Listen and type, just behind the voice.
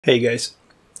Hey guys,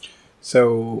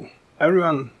 so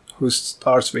everyone who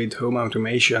starts with home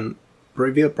automation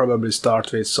will probably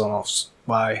start with Sonoffs.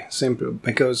 Why? Simple,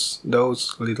 because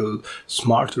those little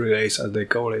smart relays, as they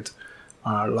call it,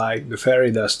 are like the fairy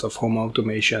dust of home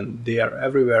automation. They are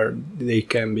everywhere, they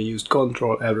can be used to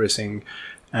control everything,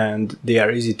 and they are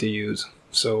easy to use.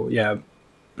 So yeah,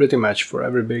 pretty much for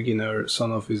every beginner,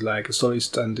 Sonoff is like a solid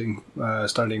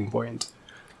starting point.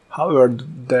 However,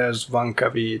 there's one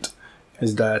caveat,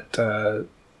 is that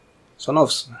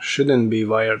Sonoffs shouldn't be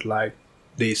wired like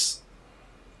this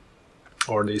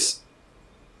or this,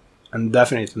 and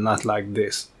definitely not like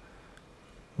this.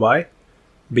 Why?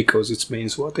 Because it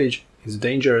means wattage, it's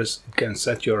dangerous, it can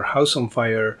set your house on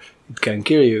fire, it can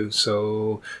kill you,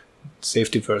 so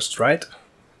safety first, right?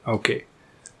 Okay,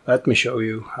 let me show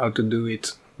you how to do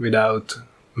it without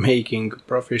making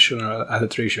professional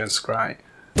electricians cry.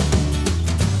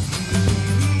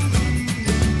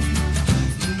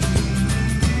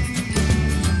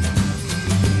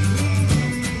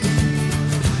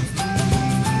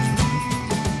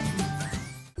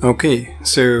 Okay,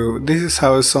 so this is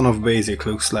how Sonoff Basic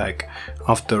looks like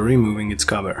after removing its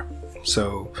cover.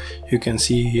 So you can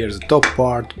see here's the top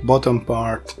part, bottom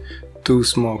part, two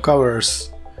small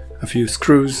covers, a few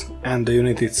screws, and the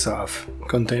unit itself,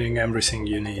 containing everything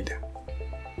you need.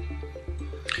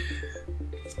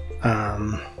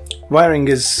 Wiring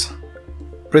is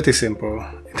pretty simple.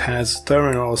 It has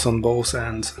terminals on both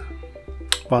ends,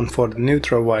 one for the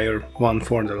neutral wire, one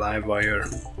for the live wire.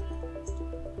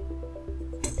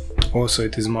 Also,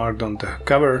 it is marked on the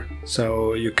cover,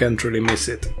 so you can't really miss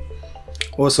it.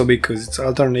 Also, because it's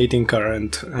alternating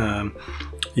current,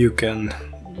 you can't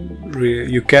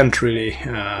really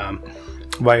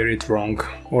wire it wrong,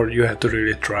 or you have to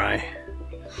really try.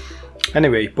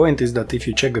 Anyway, point is that if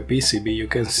you check the PCB, you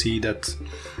can see that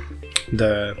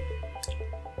the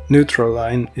neutral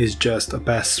line is just a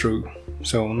pass-through,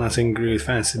 so nothing really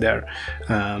fancy there.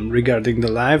 Regarding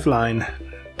the live line,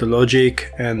 the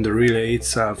logic and the relay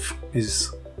itself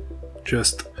is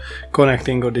just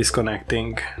connecting or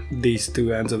disconnecting these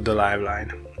two ends of the live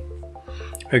line.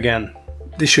 Again,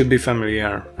 this should be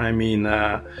familiar. I mean,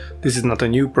 this is not a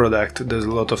new product. There's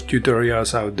a lot of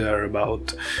tutorials out there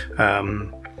about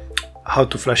how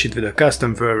to flash it with a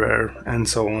custom firmware and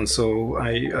so on, so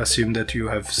I assume that you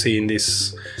have seen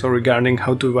this. So regarding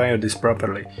how to wire this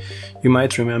properly, you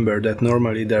might remember that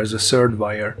normally there's a third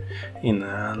wire in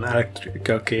an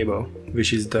electrical cable,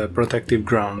 which is the protective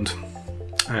ground,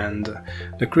 and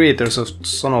the creators of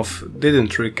Sonoff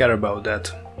didn't really care about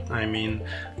that. I mean,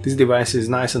 this device is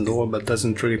nice and all, but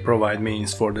doesn't really provide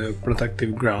means for the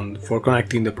protective ground, for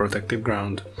connecting the protective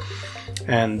ground.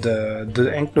 And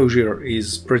the enclosure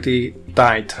is pretty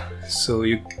tight, so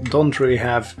you don't really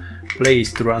have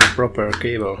place to run a proper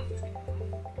cable.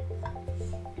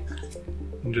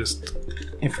 Just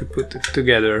if you put it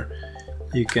together,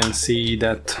 you can see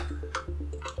that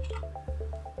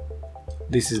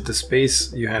this is the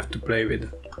space you have to play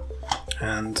with.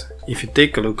 And if you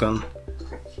take a look on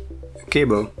the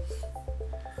cable,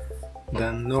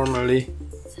 then normally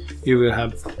you will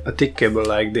have a thick cable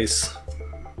like this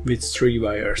with 3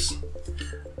 wires,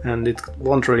 and it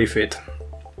won't really fit.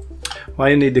 Why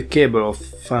you need a cable of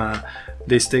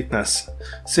this thickness?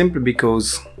 Simply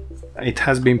because it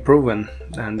has been proven,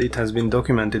 and it has been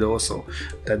documented also,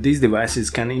 that these devices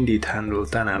can indeed handle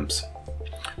 10 amps.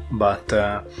 But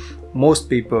most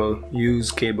people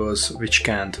use cables which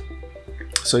can't.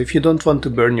 So if you don't want to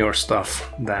burn your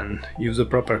stuff, then use a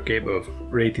proper cable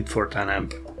rated for 10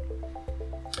 amp.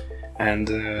 And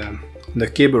the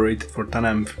cable rated for 10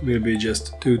 amp will be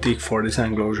just too thick for this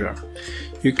enclosure.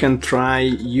 You can try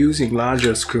using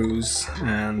larger screws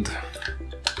and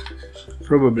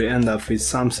probably end up with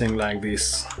something like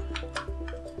this,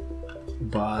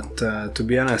 but to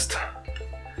be honest,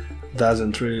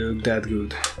 doesn't really look that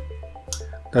good,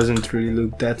 doesn't really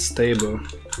look that stable.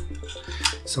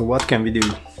 So what can we do?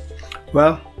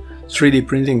 Well, 3D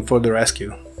printing for the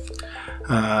rescue.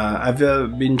 I've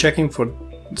been checking for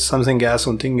something else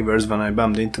on Thingiverse when I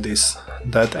bumped into this,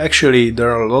 that actually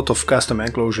there are a lot of custom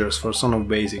enclosures for Sonoff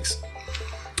Basics.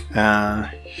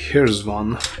 Here's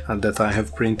one that I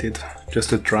have printed just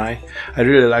to try. I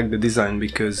really like the design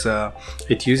because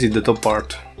it uses the top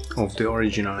part of the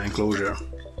original enclosure.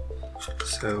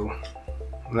 So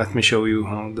let me show you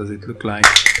how does it look like.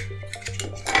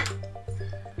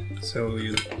 So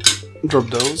you drop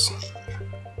those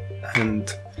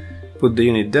and put the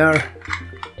unit there.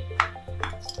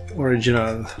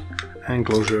 Original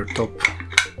enclosure top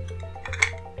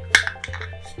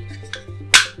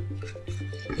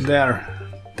there,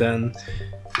 then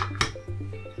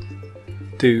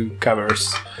two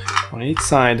covers on each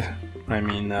side, I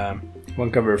mean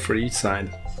one cover for each side,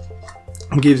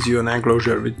 gives you an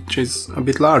enclosure which is a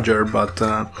bit larger, but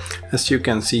as you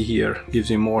can see here, gives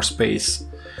you more space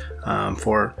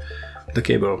for the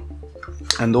cable.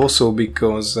 And also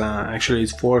because actually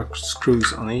it's 4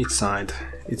 screws on each side,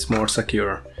 it's more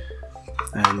secure,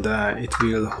 and it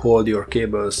will hold your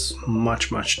cables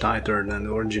much tighter than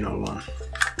the original one.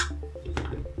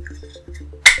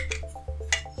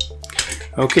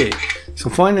 Okay, so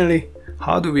finally,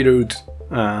 how do we route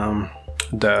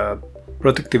the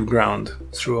protective ground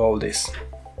through all this?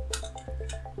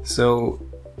 So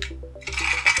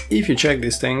if you check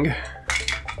this thing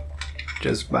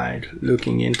just by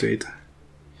looking into it,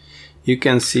 you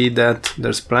can see that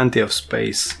there's plenty of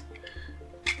space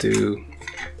to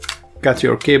cut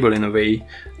your cable in a way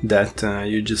that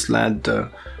you just let the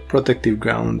protective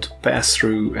ground pass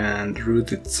through and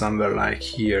route it somewhere like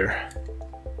here.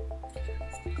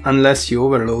 Unless you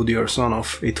overload your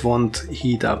Sonoff, it won't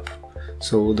heat up,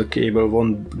 so the cable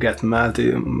won't get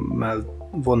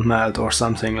won't melt or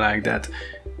something like that.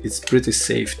 It's pretty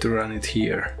safe to run it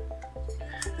here.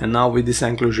 And now with this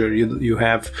enclosure you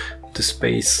have the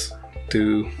space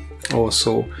to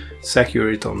also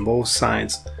secure it on both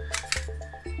sides.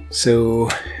 So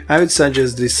I would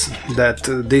suggest this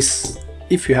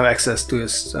if you have access to a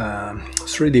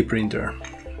 3D printer,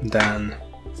 then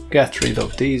get rid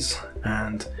of these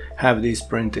and have these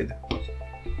printed.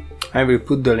 I will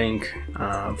put the link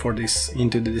for this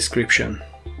into the description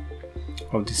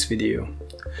of this video.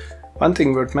 One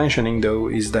thing worth mentioning though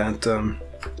is that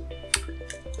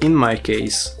in my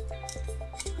case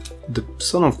the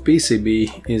Sonoff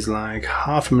PCB is like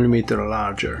 0.5 millimeter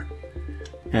larger,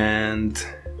 and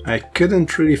I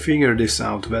couldn't really figure this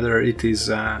out, whether it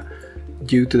is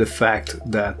due to the fact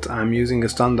that I'm using a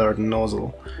standard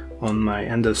nozzle on my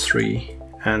Ender 3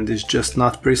 and it's just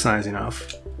not precise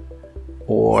enough,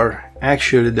 or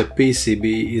actually the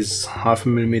PCB is 0.5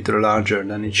 millimeter larger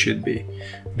than it should be,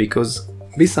 because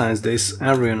besides this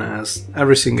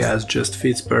everything else just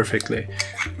fits perfectly.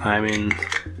 I mean,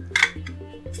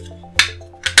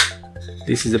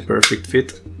 this is a perfect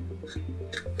fit.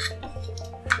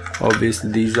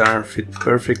 Obviously these are fit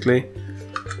perfectly,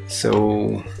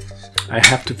 so I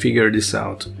have to figure this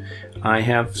out. I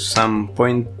have some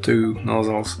 0.2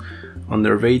 nozzles on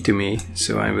their way to me,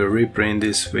 so I will reprint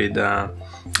this with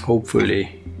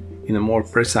hopefully in a more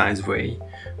precise way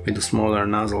with a smaller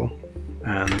nozzle,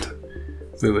 and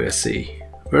we will see.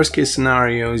 Worst case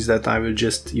scenario is that I will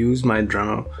just use my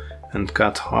Dremel and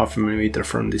cut 0.5 millimeter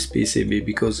from this PCB,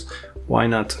 because why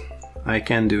not? I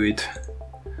can do it.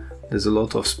 There's a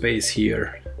lot of space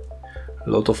here, a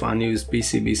lot of unused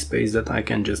PCB space that I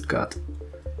can just cut.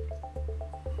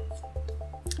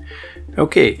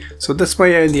 Okay, so that's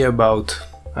my idea about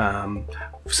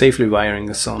safely wiring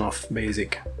a Sonoff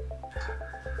Basic.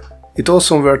 It's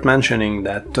also worth mentioning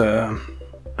that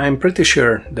I'm pretty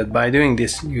sure that by doing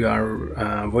this you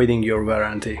are voiding your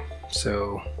warranty,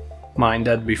 so mind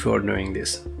that before doing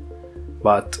this,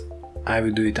 but I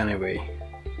will do it anyway.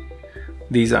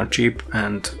 These are cheap,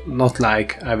 and not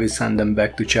like I will send them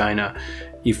back to China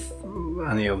if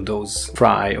any of those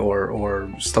fry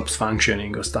or stops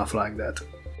functioning or stuff like that.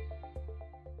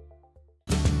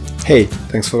 Hey,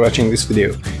 thanks for watching this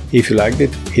video. If you liked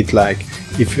it, hit like.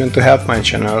 If you want to help my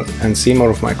channel and see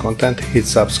more of my content, hit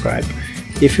subscribe.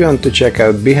 If you want to check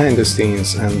out behind the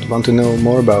scenes and want to know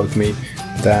more about me,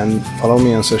 then follow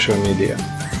me on social media.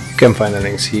 You can find the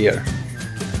links here.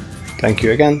 Thank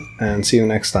you again, and see you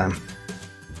next time.